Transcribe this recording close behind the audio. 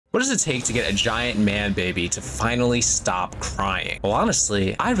What does it take to get a giant man baby to finally stop crying? Well,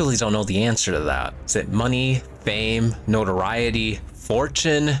 honestly, I really don't know the answer to that. Is it money, fame, notoriety,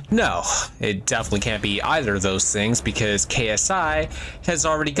 fortune? No, it definitely can't be either of those things because KSI has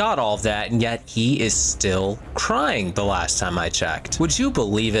already got all of that, and yet he is still crying the last time I checked. Would you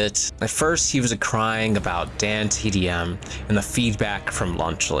believe it? At first, he was crying about Dan TDM and the feedback from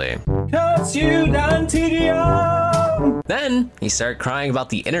Lunchly. Cause you done TDM! Then he started crying about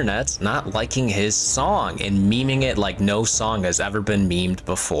the internet not liking his song and memeing it like no song has ever been memed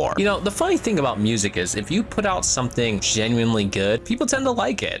before. You know, the funny thing about music is if you put out something genuinely good, people tend to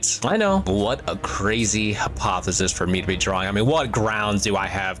like it. I know, but what a crazy hypothesis for me to be drawing. I mean, what grounds do I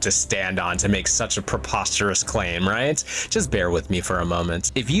have to stand on to make such a preposterous claim, right? Just bear with me for a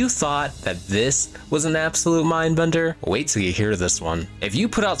moment. If you thought that this was an absolute mind bender, wait till you hear this one. If you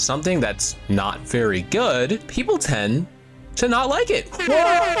put out something that's not very good, people tend to not like it.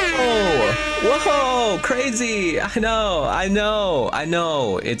 Whoa! Whoa! Crazy! I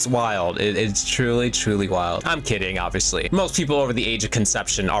know. It's wild. It's truly wild. I'm kidding, obviously. Most people over the age of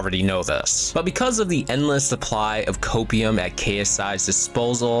conception already know this. But because of the endless supply of copium at KSI's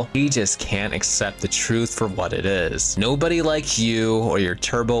disposal, he just can't accept the truth for what it is. Nobody likes you or your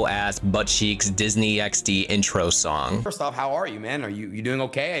turbo-ass butt cheeks Disney XD intro song. First off, how are you, man? Are you doing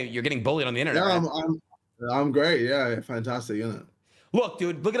okay? You're getting bullied on the internet. Yeah, right? I'm great. Yeah, fantastic, isn't it? Look,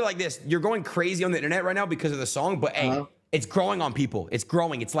 dude, look at it like this. You're going crazy on the internet right now because of the song, but hey, it's growing on people. It's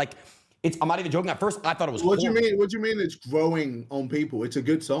growing. It's like, I'm not even joking. At first, I thought it was What do you mean? What do you mean it's growing on people? It's a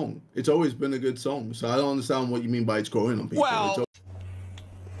good song. It's always been a good song. So I don't understand what you mean by it's growing on people.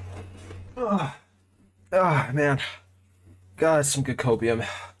 Well, man. God, some good copium.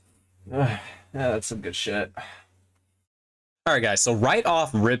 Yeah, that's some good shit. Alright guys, so right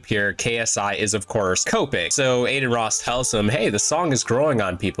off rip here, KSI is of course coping. So Adin Ross tells him, hey, the song is growing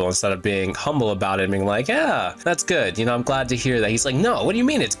on people, instead of being humble about it and being like, yeah, that's good. You know, I'm glad to hear that. He's like, no, what do you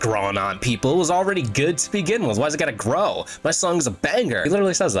mean it's growing on people? It was already good to begin with. Why's it gotta grow? My song's a banger. He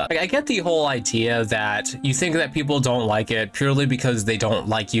literally says that. Like, I get the whole idea that you think that people don't like it purely because they don't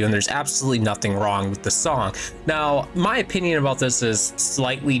like you, and there's absolutely nothing wrong with the song. Now, my opinion about this is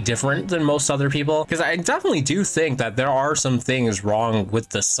slightly different than most other people, because I definitely do think that there are some things wrong with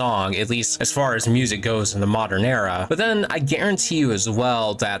the song, at least as far as music goes in the modern era. But then I guarantee you as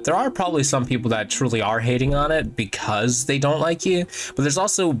well that there are probably some people that truly are hating on it because they don't like you, but there's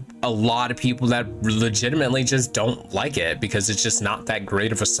also a lot of people that legitimately just don't like it because it's just not that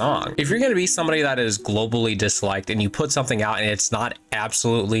great of a song. If you're going to be somebody that is globally disliked and you put something out and it's not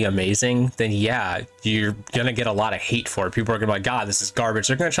absolutely amazing, then yeah, you're gonna get a lot of hate for it. People are gonna be like, God, this is garbage.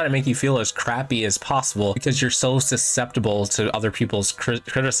 They're gonna try to make you feel as crappy as possible because you're so susceptible to other people's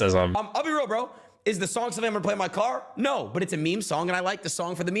criticism. I'll be real, bro. Is the song something I'm gonna play in my car? No, but it's a meme song and I like the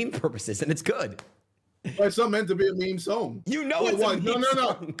song for the meme purposes and it's good. But it's not meant to be a meme song. You know it's a meme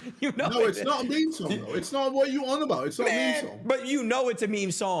song. You know no, it's not a meme song though. It's not what you on about. It's not a meme song. But you know it's a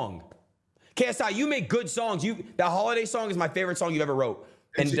meme song. KSI, you make good songs. That holiday song is my favorite song you've ever wrote.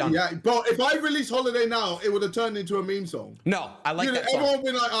 Yeah, but if I release Holiday now, it would have turned into a meme song. No, I like that song. Everyone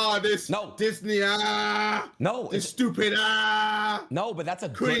would be like, this Disney, no, it's stupid, no, but that's a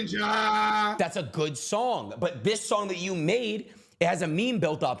cringe, that's a good song. But this song that you made, it has a meme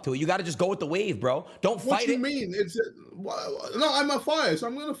built up to it. You got to just go with the wave, bro. Don't fight it. What do you mean? No, I'm a fire, so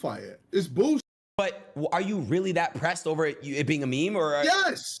I'm gonna fight it. It's bullshit. But are you really that pressed over it being a meme, or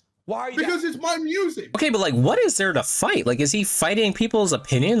yes? Why are you? Because it's my music. Okay, but like, what is there to fight? Like, is he fighting people's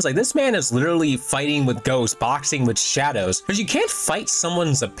opinions? Like, this man is literally fighting with ghosts, boxing with shadows. Because you can't fight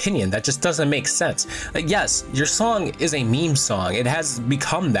someone's opinion. That just doesn't make sense. Like, yes, your song is a meme song. It has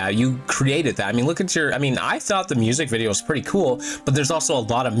become that. You created that. I mean, look at your, I thought the music video was pretty cool, but there's also a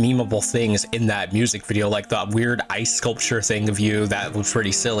lot of memeable things in that music video, like the weird ice sculpture thing of you that was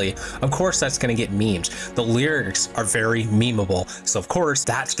pretty silly. Of course, that's gonna get memed. The lyrics are very memeable. So of course,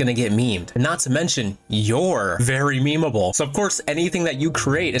 that's gonna get memed. And not to mention, you're very memeable. So of course, anything that you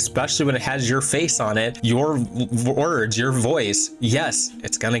create, especially when it has your face on it, your words, your voice, yes,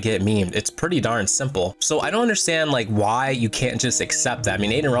 it's gonna get memed. It's pretty darn simple. So I don't understand like why you can't just accept that. I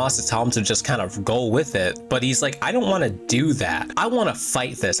mean, Adin Ross is telling him to just kind of go with it, but he's like, I don't want to do that. I want to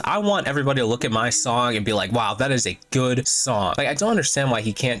fight this. I want everybody to look at my song and be like, wow, that is a good song. Like, I don't understand why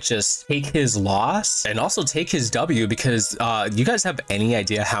he can't just take his loss and also take his W, because you guys have any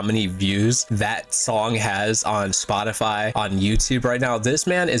idea how how many views that song has on Spotify, on YouTube right now, this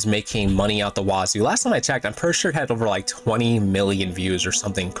man is making money out the wazoo. Last time I checked, I'm pretty sure it had over like 20 million views or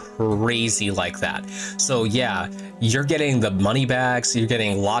something crazy like that. So yeah, you're getting the money bags, you're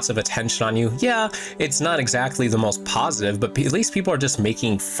getting lots of attention on you. Yeah, it's not exactly the most positive, but at least people are just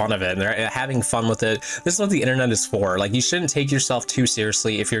making fun of it and they're having fun with it. This is what the internet is for. Like, you shouldn't take yourself too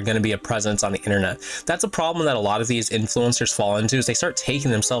seriously if you're going to be a presence on the internet. That's a problem that a lot of these influencers fall into, is they start taking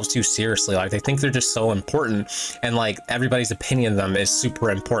themselves too seriously. Like, they think they're just so important, and like everybody's opinion of them is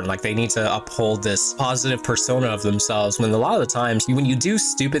super important. Like, they need to uphold this positive persona of themselves, when a lot of the times when you do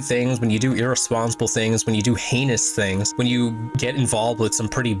stupid things, when you do irresponsible things, when you do heinous things, when you get involved with some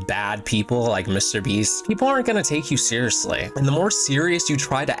pretty bad people like Mr. Beast, people aren't going to take you seriously. And the more serious you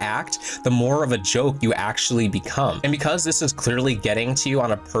try to act, the more of a joke you actually become. And because this is clearly getting to you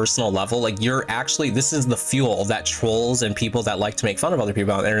on a personal level, like, you're actually, this is the fuel that trolls and people that like to make fun of other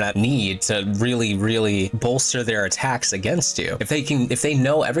people on the internet need to really bolster their attacks against you. If they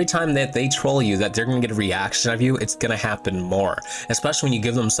know every time that they troll you that they're gonna get a reaction of you, it's gonna happen more. Especially when you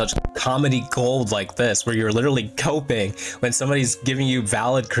give them such comedy gold like this, where you're literally coping when somebody's giving you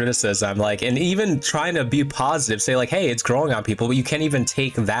valid criticism, like, and even trying to be positive, say like, hey, it's growing on people, but you can't even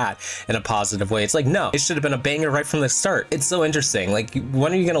take that in a positive way. It's like, no, it should have been a banger right from the start. It's so interesting. Like,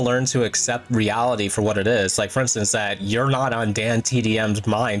 when are you gonna learn to accept reality for what it is? Like, for instance, that you're not on Dan TDM's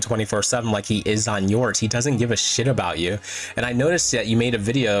mind 24/7 like he is on yours. He doesn't give a shit about you. And I noticed that you made a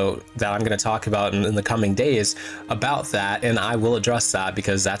video that I'm going to talk about in the coming days about that, and I will address that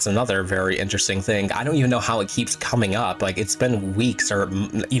because that's another very interesting thing. I don't even know how it keeps coming up. Like, it's been weeks or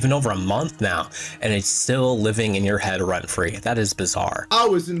even over a month now, and it's still living in your head rent free. That is bizarre. I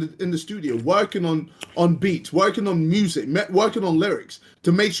was in the studio working on beats, working on music, working on lyrics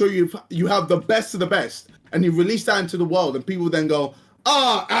to make sure you have the best of the best, and you release that into the world, and people then go,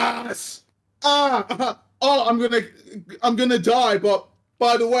 ass, I'm gonna die, but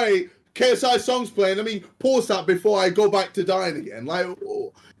by the way, KSI song's playing, let me pause that before I go back to dying again. Like,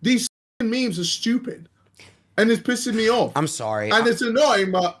 these memes are stupid, and it's pissing me off. I'm sorry. And it's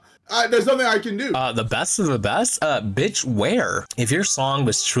annoying, but there's nothing I can do. The best of the best? Bitch, where? If your song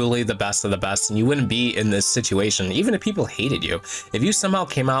was truly the best of the best, and you wouldn't be in this situation, even if people hated you. If you somehow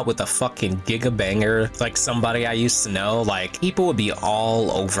came out with a fucking giga banger, like somebody I used to know, like, people would be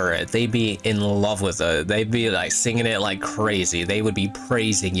all over it. They'd be in love with it. They'd be like singing it like crazy. They would be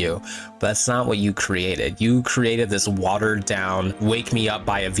praising you. But that's not what you created. You created this watered down, Wake Me Up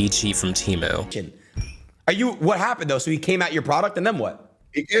by Avicii from Temu. What happened though? So he came at your product, and then what?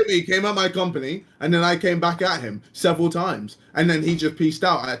 He came at my company, and then I came back at him several times, and then he just pieced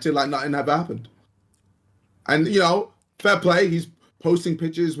out until like nothing ever happened. And you know, fair play, he's posting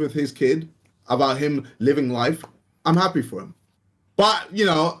pictures with his kid about him living life. I'm happy for him. But you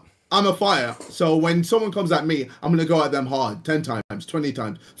know, I'm a fighter, so when someone comes at me, I'm gonna go at them hard, 10 times, 20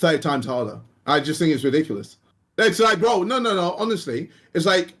 times, 30 times harder. I just think it's ridiculous. It's like, bro, no, honestly, it's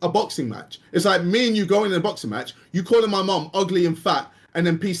like a boxing match. It's like me and you going in a boxing match, you calling my mom ugly and fat, and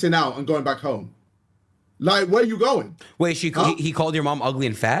then piecing out and going back home. Like, where are you going? Wait, he called your mom ugly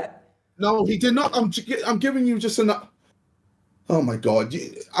and fat? No, he did not. I'm giving you just an. Oh my God,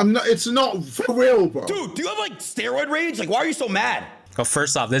 I'm not. It's not for real, bro. Dude, do you have like steroid rage? Like, why are you so mad? Well,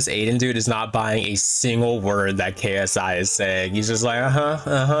 first off, this Adin dude is not buying a single word that KSI is saying. He's just like,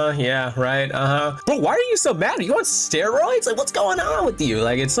 yeah, right, Bro, why are you so mad? Are you on steroids? Like, what's going on with you?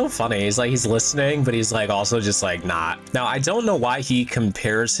 Like, it's so funny. He's like, he's listening, but he's like also just like not. Now, I don't know why he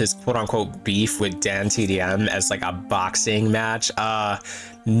compares his quote unquote beef with Dan TDM as like a boxing match.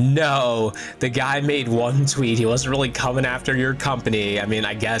 No, the guy made one tweet. He wasn't really coming after your company. I mean,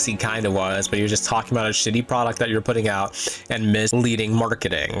 I guess he kind of was, but he was just talking about a shitty product that you're putting out and misleading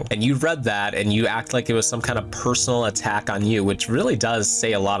marketing. And you read that and you act like it was some kind of personal attack on you, which really does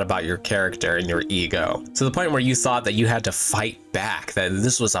say a lot about your character and your ego. To the point where you thought that you had to fight back, that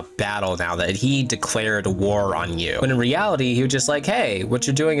this was a battle now, that he declared war on you. When in reality, he was just like, hey, what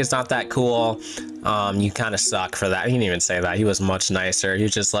you're doing is not that cool. You kind of suck for that. He didn't even say that. He was much nicer. He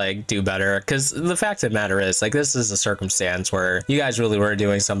was just like, do better. Because the fact of the matter is, like, this is a circumstance where you guys really were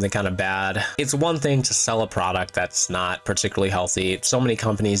doing something kind of bad. It's one thing to sell a product that's not particularly healthy. So many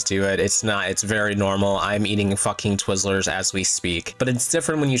companies do it. It's very normal. I'm eating fucking Twizzlers as we speak. But it's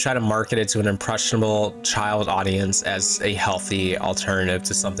different when you try to market it to an impressionable child audience as a healthy alternative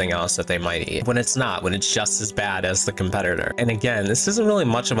to something else that they might eat. When it's not, when it's just as bad as the competitor. And again, this isn't really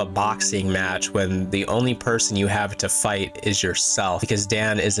much of a boxing match when when the only person you have to fight is yourself, because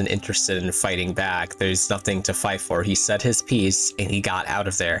Dan isn't interested in fighting back. There's nothing to fight for. He said his piece and he got out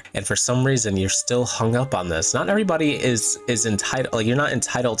of there. And for some reason, you're still hung up on this. Not everybody is entitled. Like, you're not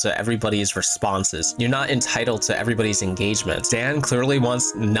entitled to everybody's responses. You're not entitled to everybody's engagement. Dan clearly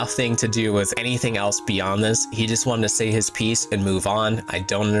wants nothing to do with anything else beyond this. He just wanted to say his piece and move on. I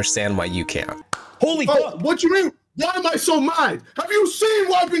don't understand why you can't. Holy fuck. What you mean? Why am I so mad? Have you seen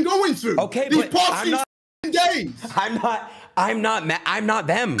what I've been going through? Okay, these but past I'm not, days. I'm not mad. I'm not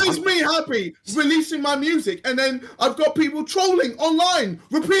them. It's me happy releasing my music, and then I've got people trolling online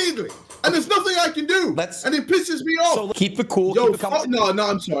repeatedly, and there's nothing I can do. And it pisses me off. So keep it cool. Yo, keep it no,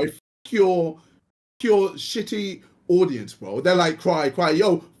 I'm sorry. F your shitty audience, bro. They're like, cry.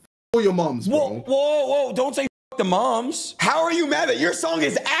 Yo, for your moms, bro. Whoa. Don't say f the moms. How are you mad that your song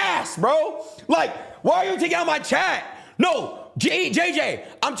is ass, bro? Like, why are you taking out my chat? No. JJ,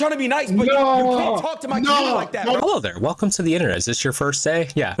 I'm trying to be nice, but you can't talk to my community like that, bro. Hello there. Welcome to the internet. Is this your first day?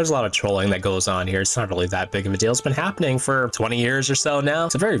 Yeah, there's a lot of trolling that goes on here. It's not really that big of a deal. It's been happening for 20 years or so now.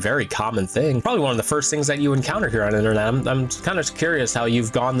 It's a very, very common thing. Probably one of the first things that you encounter here on the internet. I'm kind of curious how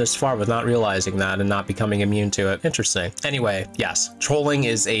you've gone this far with not realizing that and not becoming immune to it. Interesting. Anyway, yes, trolling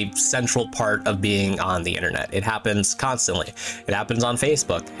is a central part of being on the internet. It happens constantly. It happens on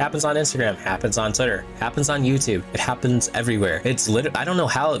Facebook, it happens on Instagram, it happens on Twitter, it happens on YouTube. It happens everywhere. It's literally, I don't know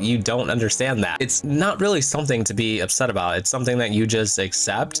how you don't understand that. It's not really something to be upset about. It's something that you just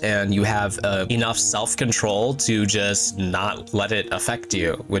accept, and you have enough self-control to just not let it affect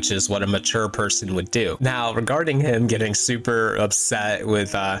you, which is what a mature person would do. Now, regarding him getting super upset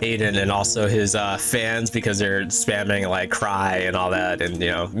with Adin and also his fans because they're spamming like cry and all that, and,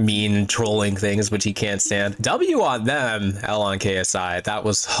 you know, mean trolling things which he can't stand. W on them, L on KSI. That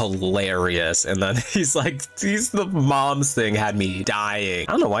was hilarious. And then he's like, the moms thing had me dying.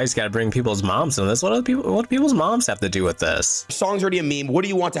 I don't know why he's got to bring people's moms in this. What do people's moms have to do with this? Song's already a meme. What do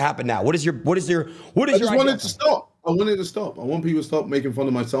you want to happen now? What is your I just want it to stop. I want it to stop. I want people to stop making fun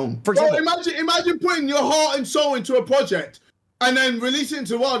of my song. For example, imagine putting your heart and soul into a project and then releasing it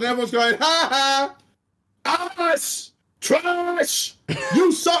to the world, and everyone's going, ha ha, ass, trash,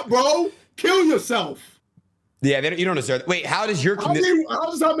 you suck, bro. Kill yourself. Yeah, you don't deserve that. Wait, how does your community... How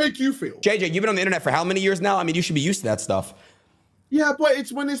does that make you feel? JJ, you've been on the internet for how many years now? I mean, you should be used to that stuff. Yeah, but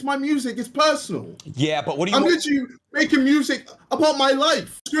it's when it's my music, it's personal. Yeah, but what do you... I'm literally making music about my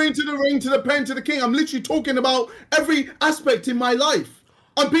life. Screen to the ring, to the pen, to the king. I'm literally talking about every aspect in my life.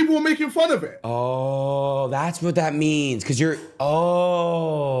 And people are making fun of it. Oh, that's what that means. Because you're...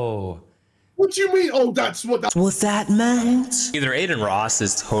 Oh... What do you mean? Oh, that's what that meant. Either Adin Ross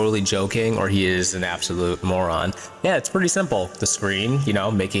is totally joking or he is an absolute moron. Yeah, it's pretty simple. The screen, you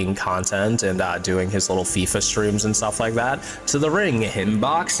know, making content and doing his little FIFA streams and stuff like that. To the ring, him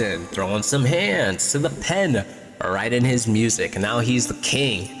boxing, throwing some hands. To the pen, right in his music. And now he's the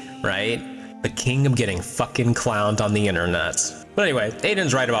king, right? The king of getting fucking clowned on the internet. But anyway,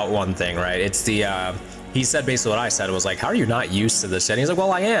 Adin's right about one thing, right? It's the, he said basically what I said. It was like, how are you not used to this? And he's like,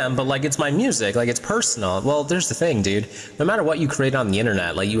 well, I am, but like, it's my music, like, it's personal. Well, there's the thing, dude. No matter what you create on the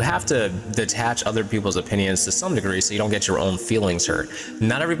internet, like, you have to detach other people's opinions to some degree so you don't get your own feelings hurt.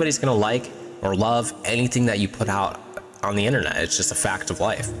 Not everybody's gonna like or love anything that you put out on the internet. It's just a fact of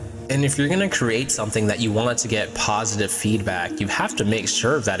life. And if you're gonna create something that you want to get positive feedback, you have to make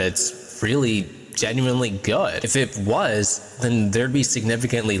sure that it's really genuinely good. If it was, then there'd be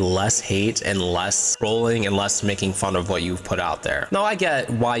significantly less hate and less trolling and less making fun of what you've put out there. Now, I get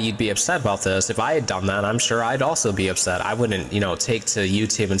why you'd be upset about this. If I had done that, I'm sure I'd also be upset. I wouldn't, you know, take to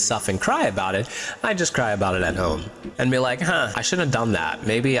YouTube and stuff and cry about it. I'd just cry about it at home and be like, I shouldn't have done that.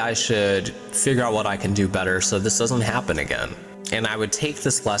 Maybe I should figure out what I can do better so this doesn't happen again. And I would take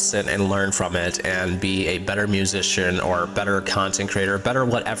this lesson and learn from it and be a better musician or better content creator, better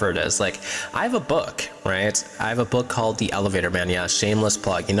whatever it is. Like, I have a book, right? I have a book called The Elevator Man. Yeah, shameless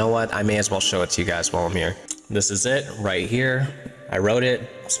plug. You know what? I may as well show it to you guys while I'm here. This is it right here. I wrote it.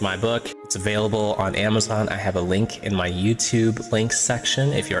 It's my book. It's available on Amazon. I have a link in my YouTube links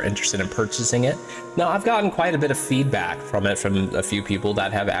section if you're interested in purchasing it. Now, I've gotten quite a bit of feedback from it from a few people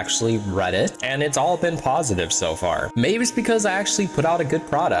that have actually read it, and it's all been positive so far. Maybe it's because I actually put out a good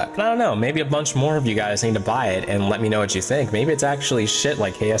product. I don't know, maybe a bunch more of you guys need to buy it and let me know what you think. Maybe it's actually shit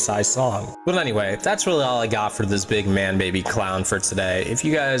like KSI's song. But anyway, that's really all I got for this big man baby clown for today. If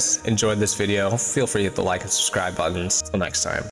you guys enjoyed this video, feel free to hit the like and subscribe buttons. Till next time.